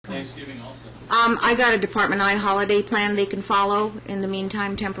Thanksgiving also. I got a department-wide holiday plan they can follow in the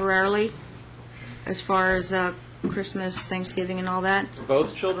meantime temporarily, as far as Christmas, Thanksgiving, and all that. For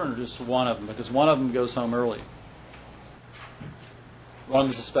both children or just one of them? Because one of them goes home early. One of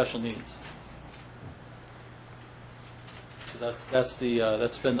them is a special needs. So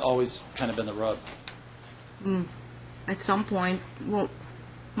that's been always kind of been the rub. At some point, well,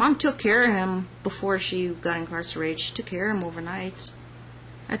 Mom took care of him before she got incarcerated. She took care of him overnights.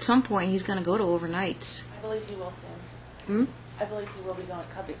 At some point, he's going to go to overnights. I believe he will soon. I believe he will be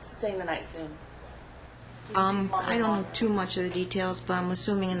staying the night soon. I don't know too much of the details, but I'm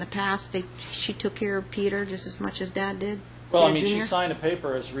assuming in the past she took care of Peter just as much as Dad did. Well, I Peter mean, she Jr.? signed a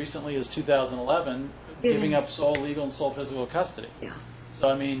paper as recently as 2011 giving up sole legal and sole physical custody. Yeah. So,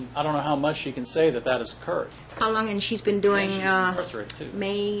 I mean, I don't know how much she can say that has occurred. How long? And she's been doing She's incarcerated,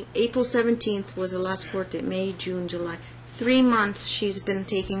 too. April 17th was the last court date. May, June, July. 3 months she's been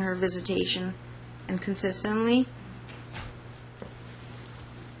taking her visitation, and consistently.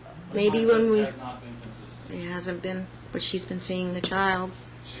 Maybe when we. It has not been consistent. It hasn't been, but she's been seeing the child.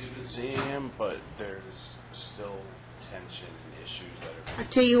 She's been seeing him, but there's still tension and issues that are. I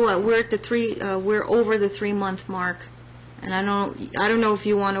tell you what, we're over the 3-month mark, and I don't know if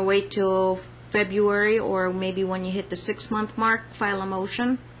you want to wait till February or maybe when you hit the 6-month mark, file a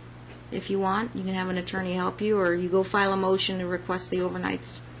motion. If you want, you can have an attorney help you, or you go file a motion to request the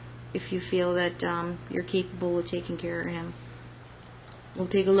overnights if you feel that you're capable of taking care of him. We'll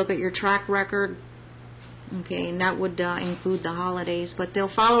take a look at your track record, okay, and that would include the holidays. But they'll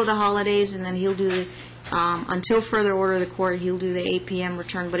follow the holidays, and then he'll do the, until further order of the court, he'll do the 8 p.m.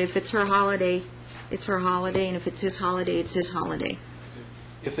 return. But if it's her holiday, it's her holiday, and if it's his holiday, it's his holiday.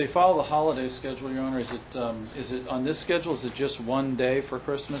 If they follow the holiday schedule, Your Honor, is it on this schedule, is it just one day for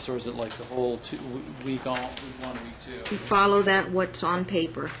Christmas, or is it like the whole week 1, week 2? You follow that, what's on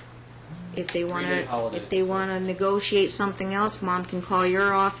paper. If they want 3-day to, holidays. if they want to negotiate something else, Mom can call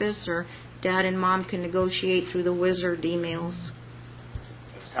your office, or Dad and Mom can negotiate through the wizard emails.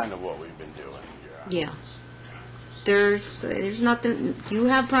 That's kind of what we've been doing. Yeah. There's nothing, you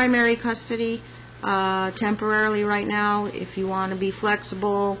have primary custody temporarily right now. If you want to be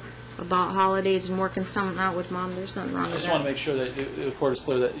flexible about holidays and working something out with Mom, there's nothing wrong I with just want to that. make sure that the court is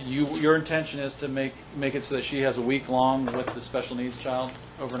clear that your intention is to make it so that she has a week long with the special needs child,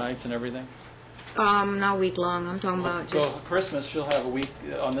 overnights and everything? Not week long, I'm talking about just, So Christmas, she'll have a week,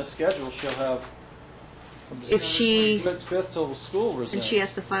 on this schedule, she'll have from If she- December 25th till school resumes. and she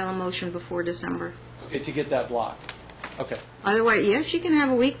has to file a motion before December. Okay, to get that block. Okay, Otherwise, yeah, she can have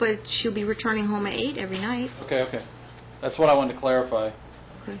a week, but she'll be returning home at 8 every night. okay. That's what I wanted to clarify.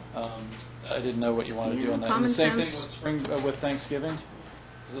 Okay. I didn't know what you wanted to do Yeah, on that. And common the same sense. thing with Thanksgiving?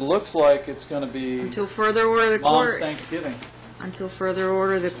 'Cause it looks like it's going to be Until further order of the Mom's court. Thanksgiving. Until further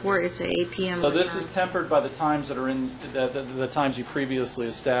order of the court, it's at 8 p.m. So this return. is tempered by the times that are in, the times you previously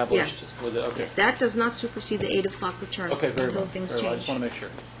established? Yes. Okay. That does not supersede the 8 o'clock return. Okay, very until well. things Very well. I change. just want to make sure.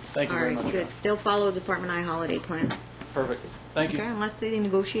 Thank you All very right, much. good. They'll follow Department I holiday plan. Perfect. Thank Okay, you. unless they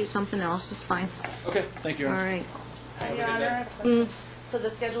negotiate something else, it's fine. Okay, thank you. All right. Have a Your good Honor, day. I have a question. So the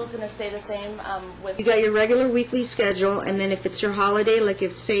schedule is going to stay the same with... You got your regular weekly schedule, and then if it's your holiday, like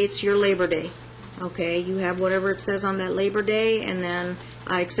if, say it's your Labor Day, okay, you have whatever it says on that Labor Day, and then,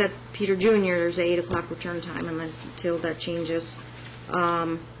 except Peter Jr., there's a 8 o'clock return time, and then until that changes.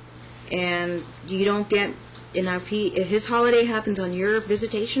 And you don't get, and if his holiday happens on your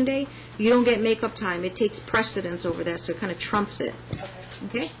visitation day, you don't get makeup time. It takes precedence over that, so it kind of trumps it.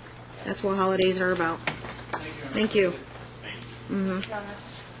 Okay? That's what holidays are about. Thank you. Your Honor.